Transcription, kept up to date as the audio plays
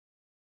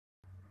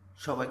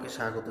সবাইকে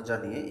স্বাগত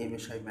জানিয়ে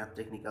এমএসআই ম্যাথ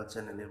টেকনিক্যাল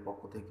চ্যানেলের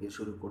পক্ষ থেকে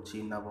শুরু করছি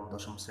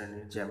নবম-দশম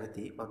শ্রেণীর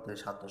জ্যামিতি অধ্যায়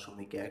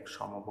 7.1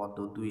 সমপদ্য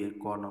 2 এর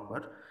ক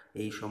নম্বর।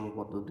 এই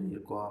সমপদ্য 2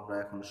 এর ক আমরা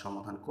এখন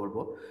সমাধান করব।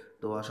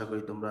 তো আশা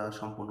করি তোমরা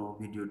সম্পূর্ণ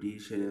ভিডিওটি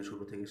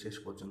শুরু থেকে শেষ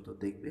পর্যন্ত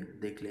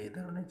দেখলে এই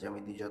ধরনের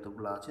জ্যামিতি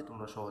যতগুলো আছে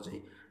তোমরা সহজেই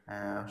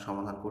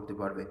সমাধান করতে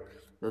পারবে।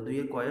 তো 2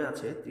 এর কয়ে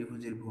আছে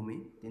ত্রিভুজের ভূমি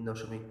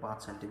 3.5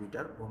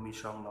 সেন্টিমিটার, ভূমি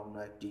সংলগ্ন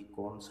একটি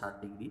কোণ 60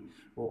 ডিগ্রি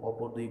ও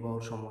অপর দুই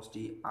বাহুর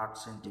সমষ্টি 8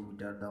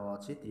 সেন্টিমিটার দেওয়া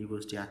আছে,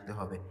 ত্রিভুজটি আঁকতে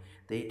হবে।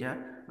 তো এইটা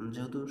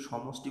যেহেতু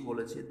সমষ্টি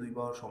বলেছে, দুই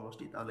বাহুর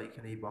সমষ্টি, তাহলে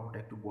এখানে এই বাহুটা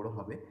একটু বড়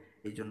হবে,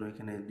 এই জন্য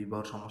এখানে দুই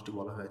বাহুর সমষ্টি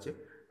বলা হয়েছে।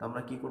 তো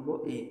আমরা কি করব,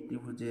 এই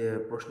ত্রিভুজে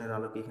প্রশ্নের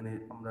আলোকে এখানে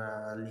আমরা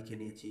লিখে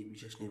নিয়েছি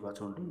বিশেষ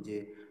নির্বাচনটি, যে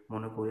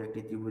মনে করি একটি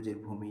ত্রিভুজের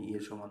ভূমি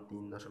এর সমান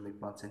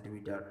 3.5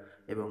 সেন্টিমিটার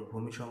এবং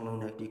ভূমি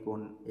সংলগ্ন একটি কোণ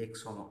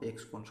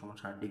এক্স কোণ সমান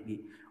 60 ডিগ্রি,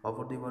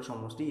 অপর দুই বাহুর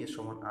সমষ্টি এর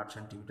সমান 8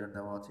 সেন্টিমিটার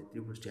দেওয়া আছে,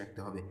 ত্রিভুজটি আঁকতে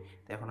হবে।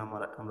 তো এখন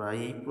আমরা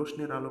এই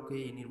প্রশ্নের আলোকে,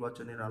 এই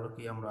নির্বাচনের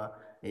আলোকে আমরা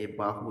এই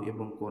বাহু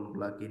এবং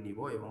কোণগুলাকে নিব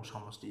এবং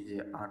সমষ্টি যে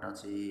 8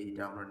 আছে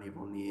এইটা আমরা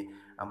নিয়ে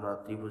আমরা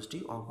ত্রিভুজটি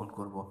অঙ্কন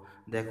করব।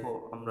 দেখো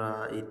আমরা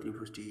এই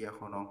ত্রিভুজটি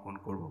এখন অঙ্কন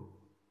করব।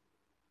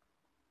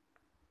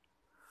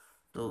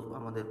 তো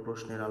আমাদের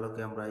প্রশ্নের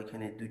আলোকে আমরা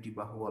এখানে দুইটি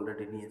বাহু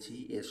অলরেডি নিয়েছি,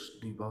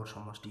 দুই বাহুর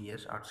সমষ্টি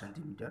 8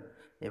 সেন্টিমিটার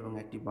এবং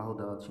একটি বাহু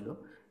দেওয়া ছিল,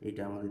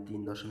 এটা আমাদের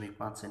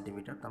 3.5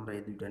 সেন্টিমিটার। তো আমরা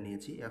এই দুইটা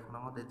নিয়েছি। এখন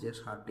আমাদের যে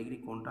 60 ডিগ্রি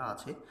কোণটা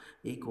আছে,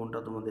 এই কোণটা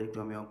তোমাদের একটু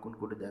আমি অঙ্কন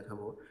করে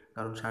দেখাবো,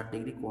 কারণ 60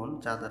 ডিগ্রি কোণ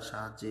চাঁদার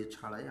সাহায্যে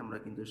ছাড়াই আমরা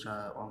কিন্তু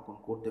অঙ্কন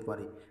করতে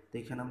পারি। তো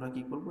এখানে আমরা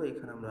কি করব,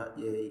 এখানে আমরা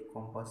এই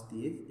কম্পাস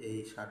দিয়ে এই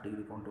 60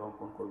 ডিগ্রি কোণটা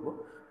অঙ্কন করব।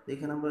 তো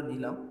এখানে আমরা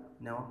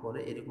নেওয়ার পরে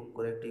এরকম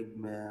করে একটি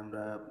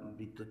আমরা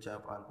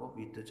বৃত্তচাপ আঁকবো।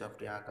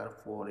 বৃত্তচাপটি আঁকার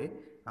পরে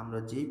আমরা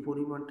যেই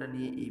পরিমাণটা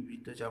নিয়ে এই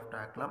বৃত্তচাপটা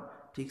আঁকলাম,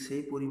 ঠিক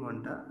সেই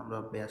পরিমাণটা আমরা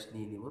ব্যাস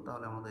নিয়ে নিব,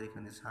 তাহলে আমাদের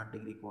এখানে 60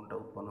 ডিগ্রি কোণটা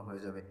উৎপন্ন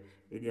হয়ে যাবে।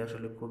 এটি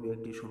আসলে খুবই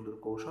একটি সুন্দর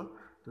কৌশল।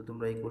 তো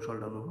তোমরা এই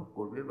কৌশলটা অনুভব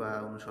করবে বা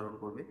অনুসরণ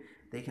করবে।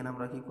 তো এখানে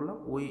আমরা কি করলাম,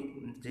 ওই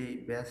যে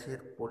ব্যাসের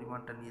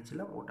পরিমাণটা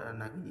নিয়েছিলাম, ওটা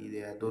নাকি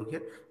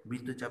দৈর্ঘ্যের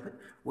বৃত্তচাপের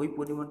ওই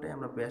পরিমাণটাই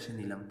আমরা ব্যাসে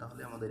নিলাম,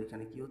 তাহলে আমাদের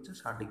এখানে কি হচ্ছে,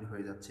 60 ডিগ্রি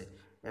হয়ে যাচ্ছে।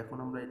 এখন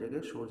আমরা এটাকে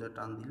সোজা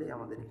টান দিলে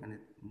আমাদের এখানে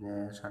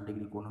 60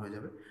 ডিগ্রি কোণ হয়ে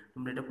যাবে।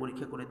 তোমরা এটা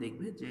পরীক্ষা করে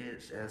দেখবে যে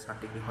 60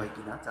 ডিগ্রি হয়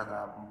কিনা, চাঁদা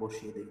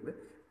বসিয়ে দেখবে।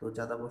 তো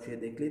চাঁদা বসিয়ে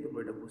দেখলেই তোমরা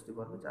এটা বুঝতে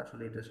পারবে যে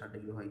আসলে এটা 60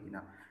 ডিগ্রি হয়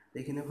কিনা। তো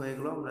এখানে হয়ে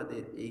গেলো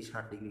আমাদের এই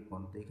 60 ডিগ্রি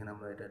কোণ। তো এখানে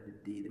আমরা এটা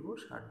দিয়ে দেবো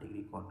 60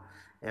 ডিগ্রি কোণ।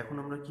 এখন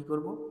আমরা কি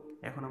করব,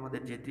 এখন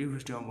আমাদের যে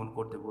ত্রিভুজটি অঙ্কন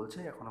করতে বলছে,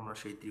 এখন আমরা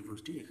সেই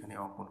ত্রিভুজটি এখানে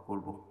অঙ্কন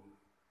করব।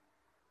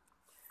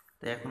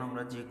 তো এখন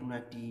আমরা যে কোনো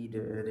একটি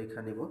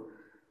রেখা নেব।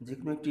 যে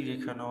কোনো একটি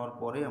রেখা নেওয়ার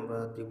পরে আমরা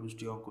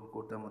ত্রিভুজটি অঙ্কন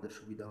করতে আমাদের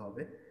সুবিধা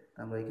হবে।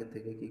 আমরা এখান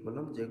থেকে কি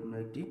করলাম, যে কোনো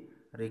একটি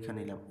রেখা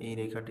নিলাম। এই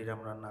রেখাটির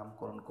আমরা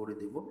নামকরণ করে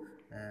দেব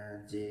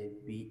যে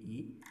বিই।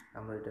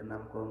 আমরা এটা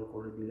নামকরণ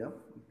করে দিলাম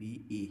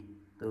বিই।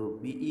 তো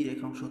বিই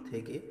রেখাংশ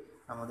থেকে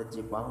আমাদের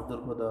যে বাহু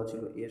দৈর্ঘ্য দেওয়া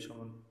ছিল এর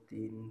সমান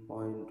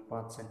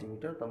 3.5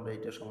 সেন্টিমিটার। তো আমরা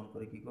এটা সমান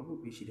করে কি করব,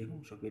 বিসি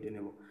রেখাংশ কেটে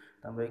নেব।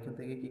 তো আমরা এখান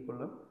থেকে কি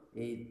করলাম,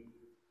 এই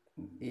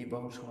এই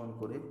বাহু সমান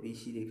করে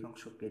বিসি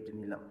রেখাংশ কেটে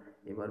নিলাম।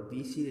 এবার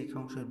বিসি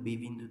রেখাংশের বি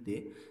বিন্দুতে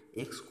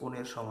এক্স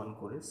কোণের সমান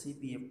করে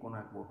সিপিএফ কোণ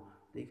আঁকবো।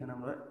 তো এখানে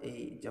আমরা এই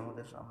যে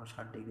আমরা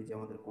 60 ডিগ্রি যে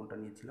আমাদের কোণটা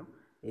নিয়েছিলাম,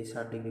 এই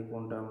 60 ডিগ্রি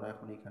কোণটা আমরা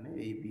এখন এখানে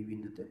এই বি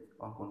বিন্দুতে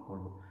অঙ্কন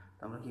করব।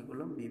 তো আমরা কী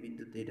করলাম, বি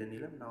বিন্দুতে এটা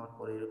নিলাম, নেওয়ার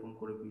পরে এরকম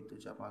করে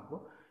বৃত্তচাপ আঁকবো।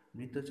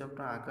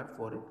 বৃত্তচাপটা আঁকার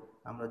পরে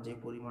আমরা যে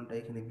পরিমাণটা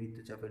এখানে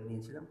বৃত্তচাপের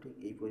নিয়েছিলাম, ঠিক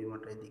এই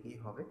পরিমাণটা এদিকেই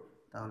হবে,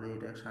 তাহলে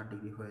এটা 60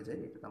 ডিগ্রি হয়ে যায়।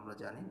 এটা আমরা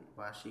জানি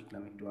বা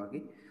শিখলাম একটু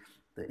আগে।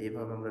 তো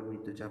এইভাবে আমরা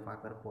বৃত্তচাপ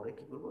আঁকার পরে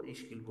কী করবো,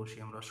 স্কেল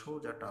বসিয়ে আমরা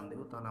সোজা টান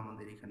দেবো, তাহলে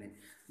আমাদের এখানে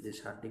যে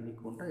 60 ডিগ্রি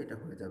কোণটা এটা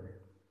হয়ে যাবে।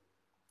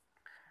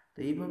 তো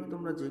এইভাবে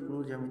তোমরা যে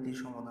কোনো জ্যামিতির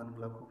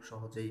সমাধানগুলো খুব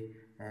সহজেই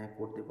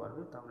করতে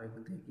পারবে। তো আমরা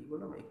এখান থেকে কী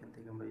করলাম, এখান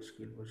থেকে আমরা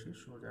স্কেল বসিয়ে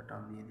সোজা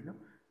টান দিয়ে দিলাম,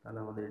 তাহলে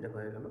আমাদের এটা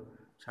হয়ে গেল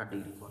 60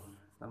 ডিগ্রি কোণ।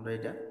 আমরা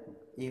এটা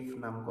এফ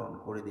নামকরণ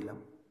করে দিলাম।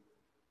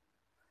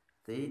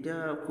 তো এইটা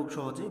খুব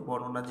সহজেই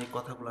বর্ণনা, যে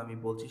কথাগুলো আমি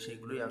বলছি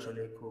সেগুলোই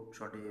আসলে খুব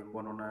সঠিক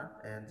বর্ণনা।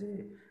 যে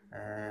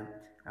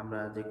আমরা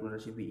যে কোনো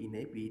রাশি বি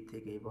নেই, বি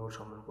থেকে এই বাহু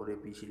সমান করে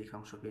বিসি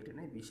রেখাংশ কেটে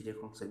নেই, বিসি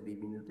রেখাংশের বি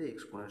বিন্দুতে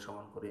এক্স কোণের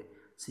সমান করে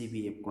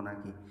সিবিএফ কোণ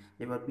আঁকি।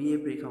 এবার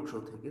বিএফ রেখাংশ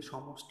থেকে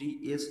সমষ্টি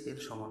এস এর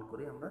সমান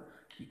করে আমরা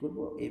কি করব,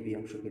 এ বি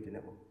অংশ কেটে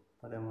নেব।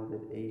 তাহলে আমাদের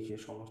এই যে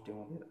সমষ্টি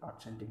আমাদের 8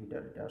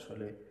 সেন্টিমিটার, এটা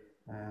আসলে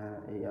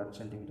এই 8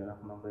 সেন্টিমিটার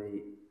এখন আমরা এই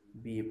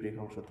বিএফ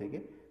রেখাংশ থেকে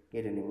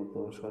কেটে নেব। তো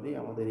সরি,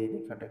 আমাদের এই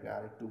রেখাটাকে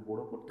আর একটু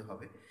বড় করতে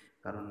হবে,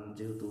 কারণ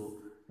যেহেতু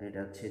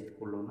এটা ছেদ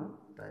করলো না,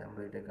 তাই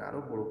আমরা এটাকে আরও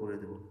বড় করে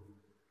দেব।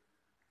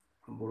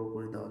 বড়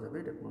করে দেওয়া যাবে,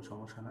 এটা কোনো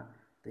সমস্যা না।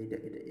 তো এটা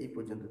এই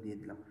পর্যন্ত দিয়ে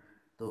দিলাম।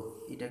 তো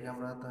এটাকে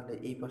আমরা তাহলে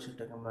এই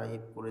পাশেরটাকে আমরা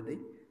এফ করে দিই,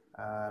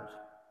 আর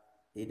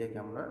এইটাকে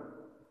আমরা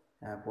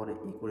পরে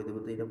ই করে দেবো।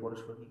 তো এটা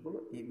পরস্পর কী করলো,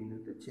 এই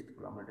বিন্দুতে ছেদ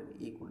করলো, আমরা এটাকে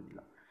ই করে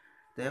দিলাম।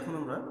 তো এখন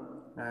আমরা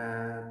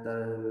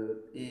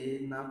এ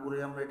না করে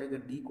আমরা এটাকে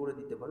ডি করে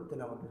দিতে পারি,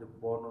 তাহলে আমাদের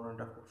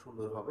বর্ণনাটা খুব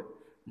সুন্দর হবে,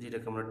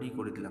 যেটাকে আমরা ডি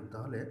করে দিলাম।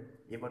 তাহলে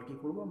এবার কি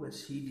করব, আমরা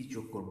সিডি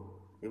যোগ করব।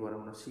 এবার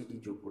আমরা সিডি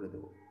যোগ করে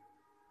দেব।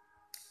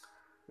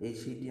 এই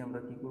সিডি আমরা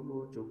কি করব,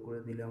 যোগ করে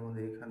দিলে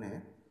আমাদের এখানে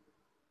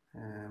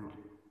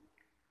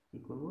কি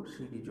করব,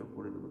 সিডি যোগ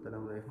করে দেবো। তাহলে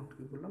আমরা এখন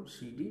কী করলাম,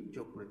 সিডি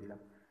যোগ করে দিলাম।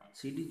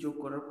 সিডি যোগ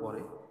করার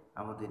পরে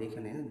আমাদের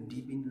এখানে ডি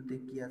বিন্দুতে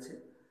কি আছে,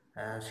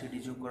 সিডি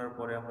যোগ করার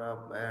পরে আমরা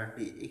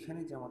এখানে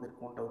যে আমাদের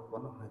কোণটা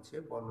উৎপন্ন হয়েছে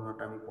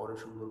বর্ণনাটা আমি পরে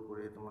সুন্দর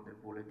করে তোমাদের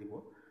বলে দিব।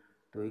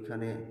 তো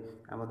এখানে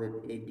আমাদের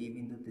এই ডি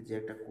বিন্দুতে যে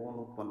একটা কোণ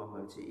উৎপন্ন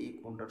হয়েছে এই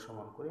কোণটার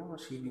সমান করে আমরা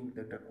সি বিন্দুতে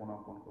একটা কোণ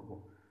অঙ্কন করব।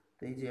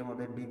 তো এই যে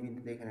আমাদের ডি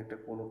বিন্দুতে এখানে একটা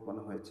কোণ উৎপন্ন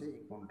হয়েছে,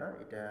 এই কোণটা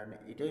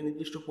এটাই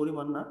নির্দিষ্ট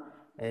পরিমাণ না,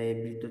 এই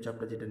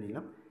বৃত্তচাপটা যেটা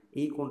নিলাম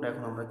এই কোণটা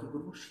এখন আমরা কি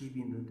করব, সি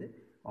বিন্দুতে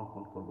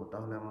অঙ্কন করব।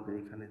 তাহলে আমাদের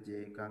এখানে যে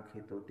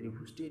কাঙ্ক্ষিত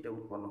ত্রিভুজটি এটা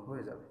উৎপন্ন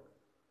হয়ে যাবে।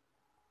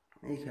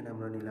 এইখানে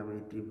আমরা নিলাম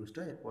এই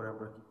ত্রিভুজটা, এরপরে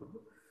আমরা কি করব,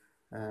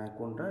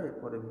 কোণটা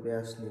এরপরে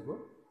ব্যাস নিব,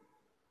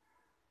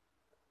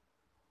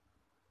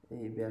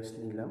 এই ব্যাস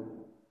নিলাম,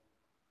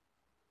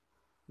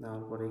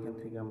 নেওয়ার পরে এখান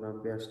থেকে আমরা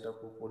ব্যাসটা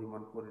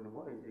পরিমাণ করে নেব।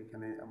 এই যে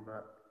এখানে আমরা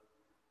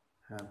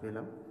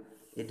পেলাম,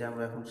 এটা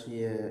আমরা এখন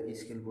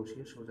স্কেল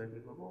বসিয়ে সোজা কী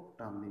করবো,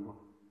 টান দিব।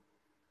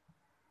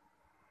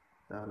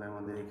 তাহলে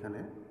আমাদের এখানে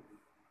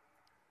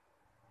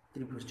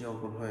ত্রিভুজটি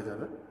অঙ্কন হয়ে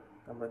যাবে।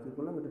 আমরা কী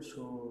করলাম, এটা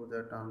সোজা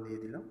টান দিয়ে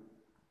দিলাম,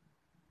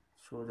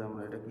 সোজা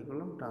আমরা এটা কী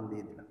করলাম, টান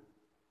দিয়ে দিলাম।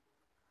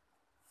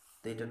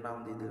 তো এটার নাম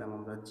দিয়ে দিলাম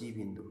আমরা জি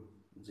বিন্দু,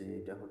 যে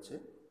এটা হচ্ছে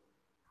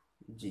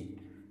জি।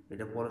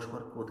 এটা পরস্পর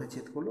কোথায়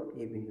ছেদ করলো,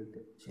 এই বিন্দুতে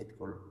ছেদ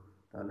করলো।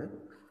 তাহলে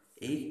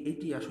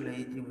এইটি আসলে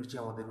এই ত্রিভুজটি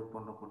আমাদের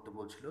উৎপন্ন করতে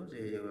বলছিল, যে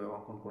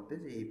অঙ্কন করতে,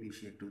 যে এই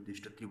বিসি একটি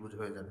উদ্দিষ্ট ত্রিভুজ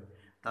হয়ে যাবে।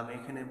 তা আমি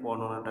এখানে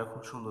বর্ণনাটা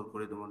খুব সুন্দর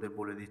করে তোমাদের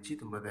বলে দিচ্ছি,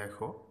 তোমরা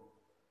দেখো।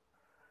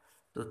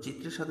 তো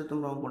চিত্রের সাথে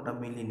তোমরা অঙ্কনটা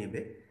মিলিয়ে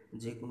নেবে।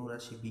 যে কোনো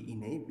রাশি বিই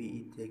নেই, বিই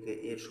থেকে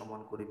এর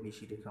সমান করে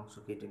বিসি রেখাংশ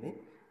কেটে নেই,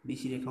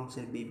 বিসি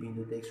রেখাংশের বি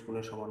বিন্দুতে এক্স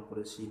কোণের সমান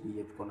করে সি বি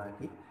এফ কোণ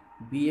আঁকি,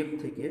 বিএফ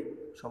থেকে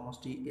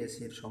সমষ্টি এস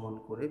এর সমান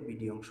করে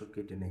বিডি অংশ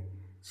কেটে নেই,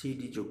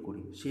 সিডি যোগ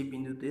করি। সেই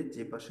বিন্দুতে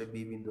যে পাশে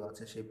বি বিন্দু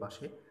আছে সেই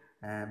পাশে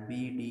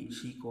বিডি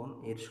সি কোণ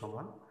এর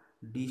সমান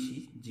ডিসি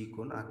জি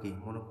কোণ আঁকি।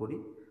 মনে করি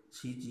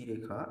সিজি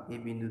রেখা এই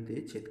বিন্দুতে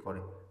ছেদ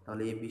করে,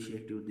 তাহলে এ বিসি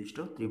একটি উদ্দিষ্ট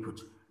ত্রিভুজ।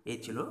 এই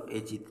ছিল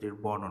এই চিত্রের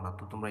বর্ণনা।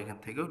 তো তোমরা এখান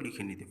থেকেও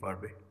লিখে নিতে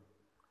পারবে।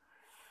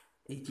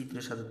 এই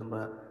চিত্রের সাথে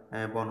তোমরা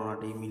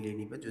বর্ণনাটি মিলিয়ে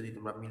নিবে। যদি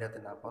তোমরা মিলাতে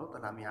না পারো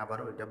তাহলে আমি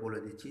আবারও এটা বলে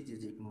দিচ্ছি,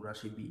 যে কোনো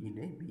রাশি বিই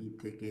নেই, বি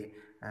থেকে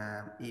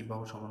এই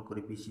বাহু সমান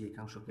করে বিসি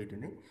রেখাংশ কেটে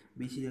নেই,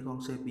 বিসি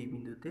রেখাংশের বি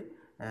বিন্দুতে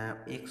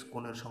এক্স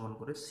কোণের সমান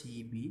করে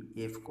সিবি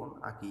এফ কোণ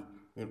আঁকি,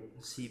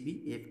 সিবি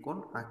এফ কোণ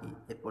আঁকি।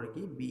 এরপরে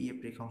কি, বিএফ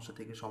রেখাংশ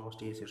থেকে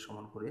সমষ্টি এস এর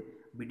সমান করে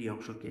বিডি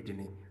অংশ কেটে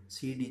নেই,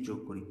 সিডি যোগ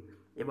করি।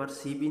 এবার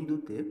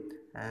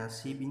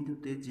সি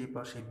বিন্দুতে যে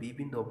পাশে বি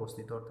বিন্দু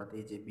অবস্থিত, অর্থাৎ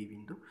এই যে বি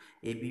বিন্দু,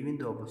 এই বি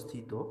বিন্দু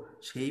অবস্থিত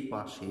সেই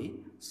পাশেই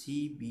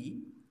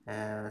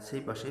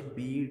সেই পাশে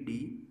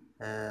বিডি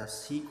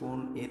সি কোণ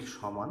এর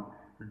সমান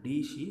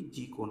ডিসি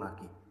জি কোণ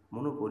আঁকি।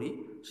 মনে করি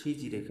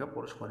সিজি রেখা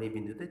পরস্পর এই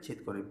বিন্দুতে ছেদ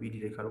করে, বিডি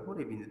রেখার উপর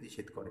এই বিন্দুতে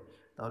ছেদ করে।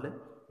 তাহলে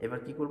এবার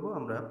কি করব,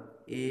 আমরা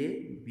এ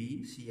বি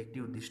সি একটি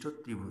উদ্দিষ্ট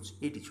ত্রিভুজ।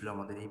 এটি ছিল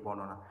আমাদের এই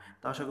বর্ণনা।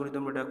 তো আশা করি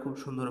তোমরা এটা খুব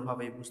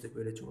সুন্দরভাবে বুঝতে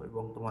পেরেছো,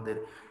 এবং তোমাদের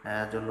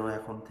জন্য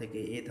এখন থেকে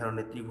এই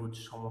ধরনের ত্রিভুজ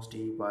সমষ্টি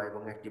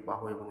এবং একটি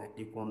বাহু এবং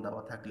একটি কোণ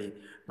দেওয়া থাকলে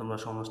তোমরা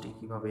সমষ্টি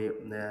কীভাবে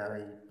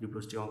এই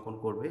ত্রিভুজটি অঙ্কন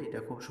করবে এটা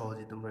খুব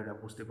সহজেই তোমরা এটা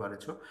বুঝতে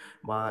পারেছো,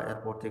 বা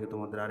এরপর থেকে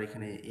তোমাদের আর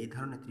এখানে এই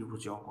ধরনের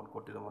ত্রিভুজ অঙ্কন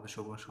করতে তোমাদের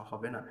সমস্যা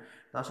হবে না।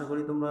 তো আশা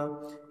করি তোমরা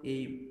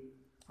এই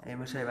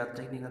এমএসআই ম্যাথ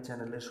টেকনিক্যাল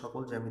চ্যানেলের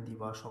সকল জ্যামিতি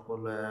বা সকল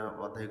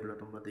অধ্যায়গুলো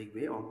তোমরা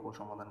দেখবে, অঙ্ক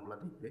সমাধানগুলো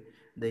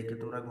দেখে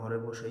তোমরা ঘরে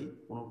বসেই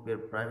কোনো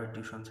প্রাইভেট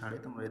টিউশন ছাড়ে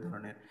তোমরা এই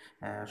ধরনের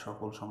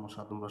সকল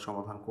সমস্যা তোমরা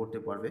সমাধান করতে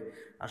পারবে।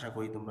 আশা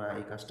করি তোমরা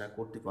এই কাজটা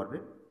করতে পারবে।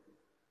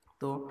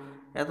 তো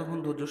এতক্ষণ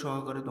ধৈর্য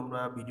সহকারে তোমরা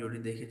ভিডিওটি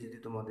দেখে যদি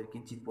তোমাদের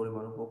কিঞ্চিৎ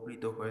পরিমাণ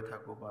উপকৃত হয়ে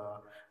থাকো বা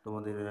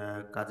তোমাদের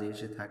কাজে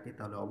এসে থাকে,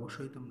 তাহলে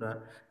অবশ্যই তোমরা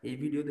এই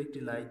ভিডিওতে একটি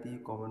লাইক দিয়ে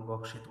কমেন্ট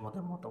বক্সে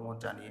তোমাদের মতামত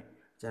জানিয়ে,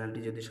 চ্যানেলটি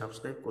যদি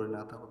সাবস্ক্রাইব করে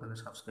না থাকো তাহলে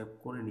সাবস্ক্রাইব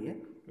করে নিয়ে,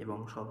 এবং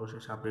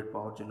সর্বশেষ আপডেট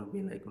পাওয়ার জন্য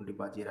বেল আইকনটি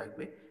বাজিয়ে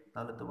রাখবে।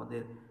 তাহলে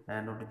তোমাদের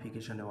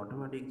নোটিফিকেশানে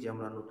অটোমেটিক যে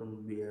আমরা নতুন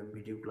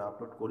ভিডিওগুলো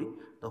আপলোড করি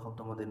তখন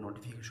তোমাদের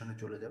নোটিফিকেশনে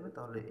চলে যাবে।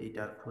 তাহলে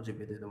এইটার খুঁজে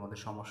পেতে তোমাদের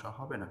সমস্যা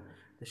হবে না।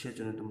 তো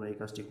সেজন্য তোমরা এই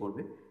কাজটি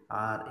করবে।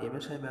 আর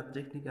এমএসআই ম্যাথ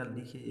টেকনিক্যাল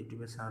লিখে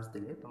ইউটিউবে সার্চ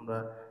দিলে তোমরা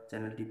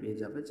চ্যানেলটি পেয়ে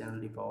যাবে।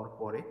 চ্যানেলটি পাওয়ার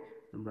পরে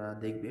তোমরা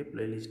দেখবে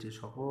প্লেলিস্টে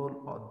সকল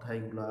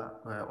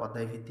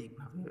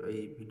অধ্যায়ভিত্তিকভাবে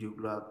এই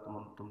ভিডিওগুলো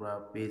তোমরা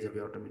পেয়ে যাবে,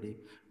 অটোমেটিক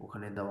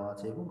ওখানে দেওয়া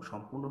আছে এবং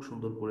সম্পূর্ণ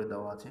সুন্দর করে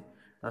দেওয়া আছে।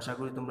 আশা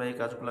করি তোমরা এই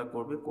কাজগুলো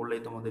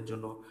করলেই তোমাদের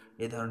জন্য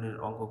এই ধরনের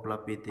অঙ্কগুলো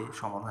পেতে,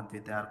 সমাধান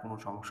পেতে আর কোনো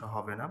সমস্যা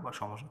হবে না বা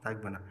সমস্যা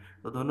থাকবে না।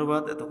 তো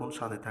ধন্যবাদ এতক্ষণ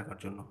সাথে থাকার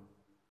জন্য।